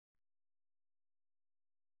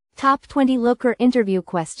Top 20 Looker interview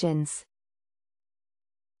questions.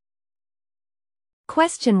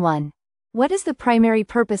 Question 1. What is the primary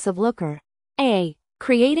purpose of Looker? A.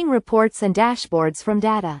 Creating reports and dashboards from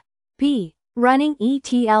data. B. Running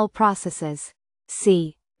ETL processes.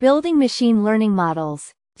 C. Building machine learning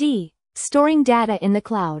models. D. Storing data in the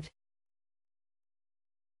cloud.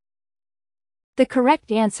 The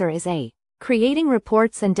correct answer is A. Creating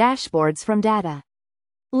reports and dashboards from data.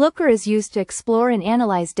 Looker is used to explore and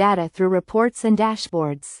analyze data through reports and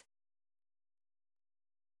dashboards.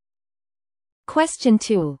 Question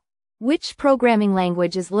 2. Which programming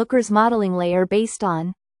language is Looker's modeling layer based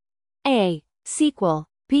on? A. SQL.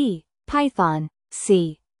 B. Python.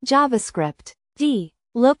 C. JavaScript. D.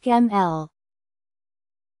 LookML.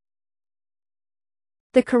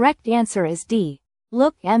 The correct answer is D.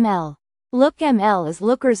 LookML. LookML is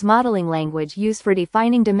Looker's modeling language used for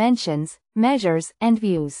defining dimensions, measures, and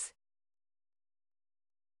views.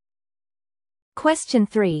 Question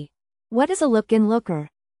 3. What is a look in Looker?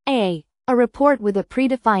 A. A report with a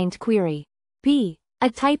predefined query. B. A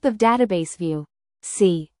type of database view.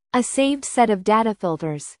 C. A saved set of data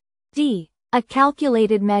filters. D. A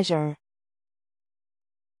calculated measure.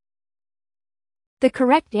 The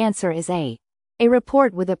correct answer is A. A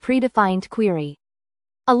report with a predefined query.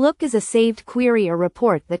 A look is a saved query or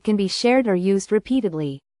report that can be shared or used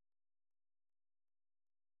repeatedly.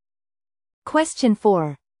 Question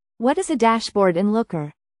 4. What is a dashboard in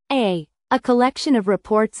Looker? A. A collection of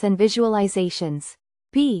reports and visualizations.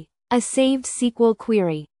 B. A saved SQL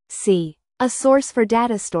query. C. A source for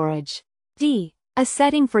data storage. D. A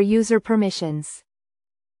setting for user permissions.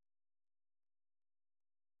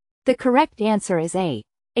 The correct answer is A.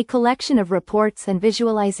 A collection of reports and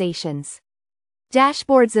visualizations.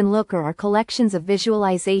 Dashboards in Looker are collections of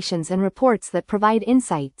visualizations and reports that provide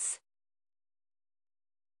insights.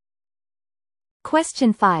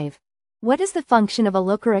 Question 5. What is the function of a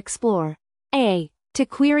Looker Explore? A. To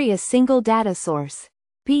query a single data source.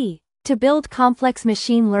 B. To build complex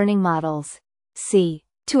machine learning models. C.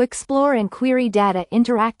 To explore and query data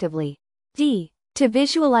interactively. D. To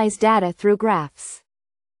visualize data through graphs.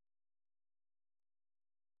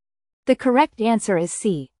 The correct answer is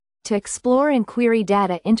C. To explore and query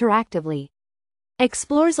data interactively.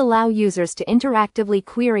 Explores allow users to interactively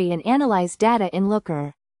query and analyze data in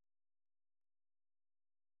Looker.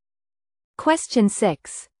 Question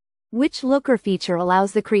 6. Which Looker feature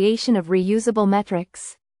allows the creation of reusable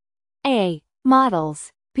metrics? A.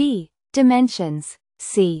 Models. B. Dimensions.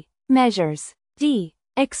 C. Measures. D.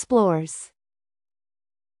 Explores.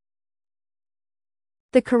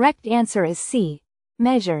 The correct answer is C.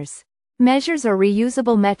 Measures. Measures are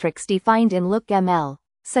reusable metrics defined in LookML,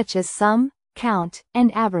 such as sum, count,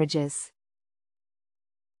 and averages.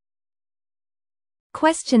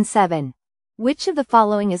 Question 7. Which of the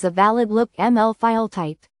following is a valid LookML file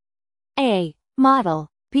type? A. Model.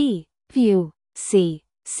 B. View. C.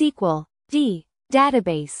 SQL. D.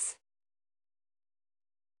 Database.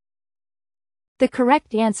 The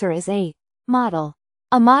correct answer is A. Model.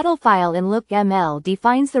 A model file in LookML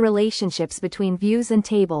defines the relationships between views and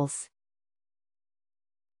tables.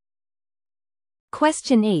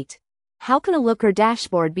 Question 8. How can a Looker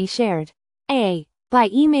dashboard be shared? A. By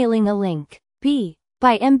emailing a link. B.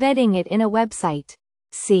 By embedding it in a website.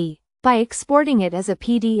 C. By exporting it as a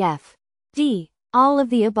PDF. D. All of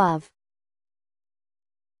the above.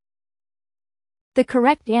 The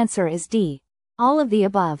correct answer is D. All of the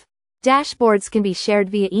above. Dashboards can be shared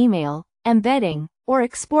via email, embedding, or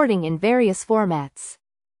exporting in various formats.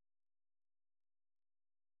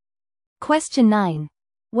 Question 9.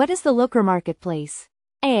 What is the Looker Marketplace?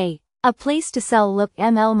 A. A place to sell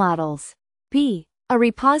LookML models. B. A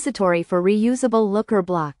repository for reusable Looker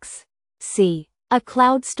blocks. C. A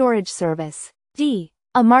cloud storage service. D.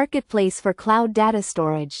 A marketplace for cloud data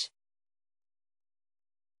storage.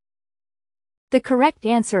 The correct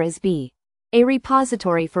answer is B. A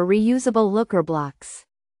repository for reusable Looker blocks.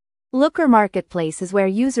 Looker Marketplace is where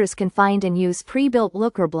users can find and use pre-built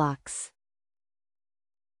Looker blocks.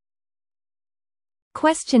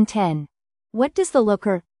 Question 10. What does the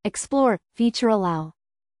Looker Explore feature allow?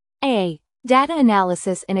 A. Data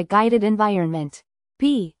analysis in a guided environment.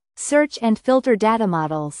 B. Search and filter data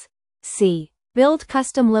models. C. Build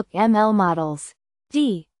custom LookML models.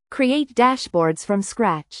 D. Create dashboards from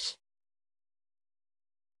scratch.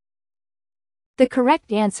 The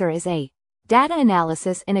correct answer is A. Data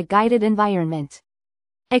analysis in a guided environment.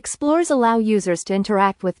 Explores allow users to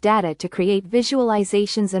interact with data to create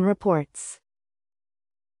visualizations and reports.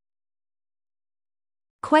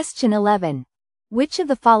 Question 11. Which of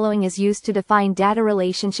the following is used to define data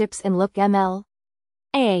relationships in LookML?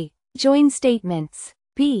 A. Join statements.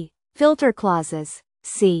 P. Filter clauses.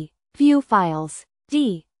 C. View files.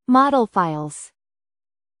 D. Model files.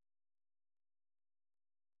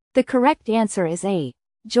 The correct answer is A.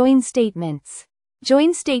 Join statements.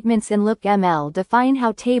 Join statements in LookML define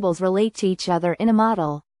how tables relate to each other in a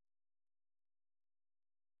model.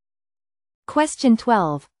 Question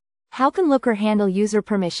 12. How can Looker handle user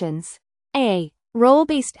permissions? A.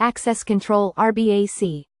 Role-based access control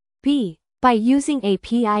RBAC. B. By using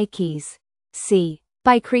API keys. C.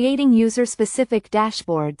 By creating user-specific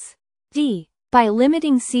dashboards. D. By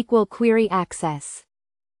limiting SQL query access.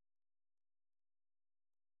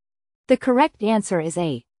 The correct answer is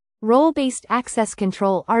A. Role-based access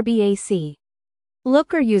control RBAC.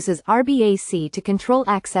 Looker uses RBAC to control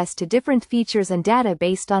access to different features and data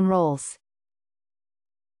based on roles.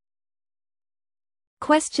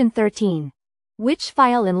 Question 13. Which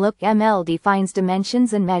file in LookML defines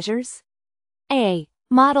dimensions and measures? A.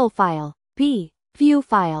 Model file. B. View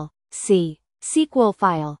file. C. SQL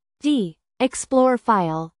file. D. Explore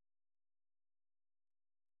file.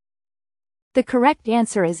 The correct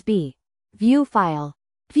answer is B. View file.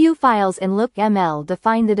 View files in LookML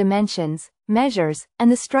define the dimensions, measures,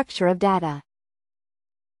 and the structure of data.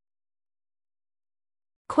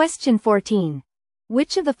 Question 14.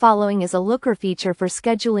 Which of the following is a Looker feature for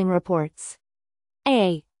scheduling reports?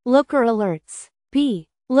 A. Looker alerts. B.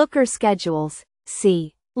 Looker schedules.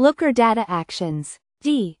 C. Looker data actions.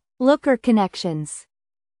 D. Looker connections.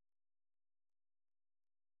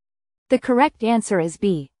 The correct answer is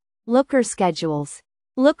B. Looker schedules.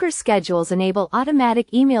 Looker schedules enable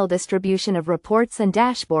automatic email distribution of reports and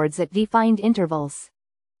dashboards at defined intervals.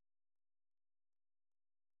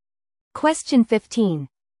 Question 15.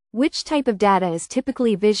 Which type of data is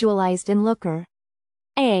typically visualized in Looker?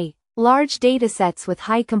 A. Large datasets with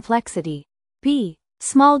high complexity. B.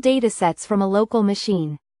 Small datasets from a local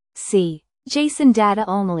machine. C. JSON data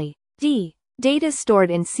only. D. Data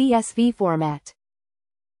stored in CSV format.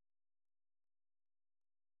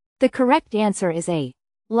 The correct answer is A.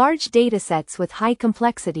 Large datasets with high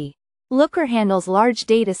complexity. Looker handles large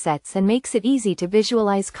datasets and makes it easy to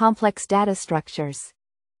visualize complex data structures.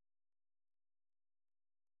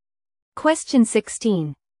 Question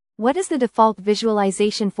 16. What is the default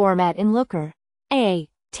visualization format in Looker? A.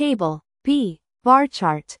 Table. B. Bar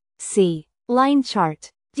chart. C. Line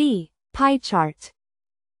chart. D. Pie chart.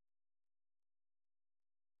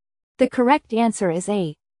 The correct answer is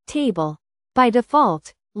A. Table. By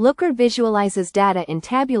default, Looker visualizes data in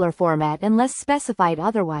tabular format unless specified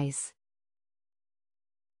otherwise.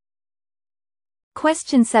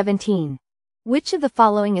 Question 17. Which of the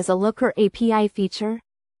following is a Looker API feature?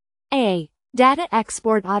 A. Data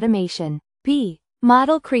export automation. B.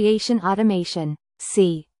 Model creation automation.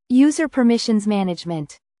 C. User permissions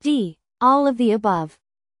management. D. All of the above.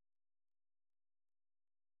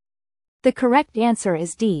 The correct answer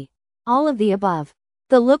is D. All of the above.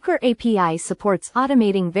 The Looker API supports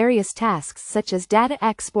automating various tasks such as data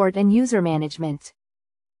export and user management.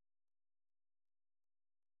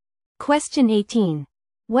 Question 18.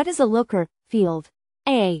 What is a Looker field?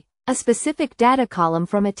 A. A specific data column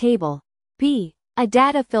from a table. B. A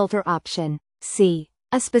data filter option. C.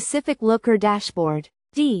 A specific Looker dashboard.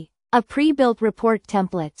 D. A pre-built report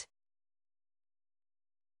template.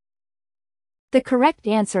 The correct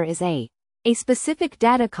answer is A. A specific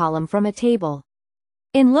data column from a table.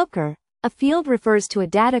 In Looker, a field refers to a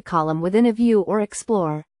data column within a view or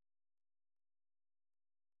explore.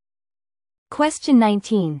 Question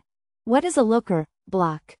 19. What is a Looker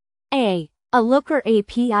block? A. A Looker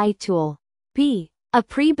API tool. B. A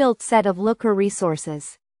pre-built set of Looker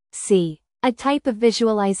resources. C. A type of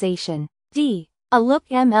visualization. D. A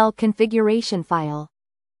LookML configuration file.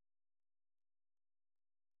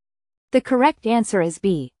 The correct answer is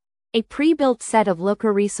B. A pre-built set of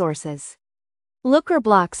Looker resources. Looker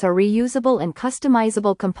blocks are reusable and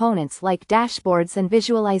customizable components like dashboards and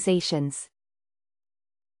visualizations.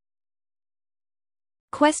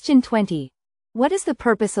 Question 20. What is the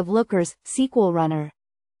purpose of Looker's SQL runner?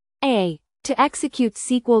 A. To execute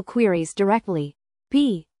SQL queries directly.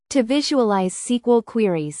 B. To visualize SQL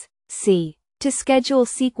queries. C. To schedule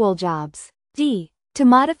SQL jobs. D. To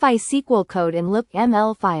modify SQL code in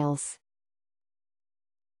LookML files.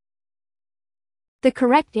 The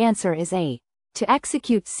correct answer is A. To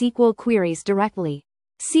execute SQL queries directly.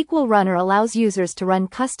 SQL Runner allows users to run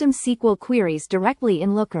custom SQL queries directly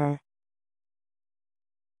in Looker.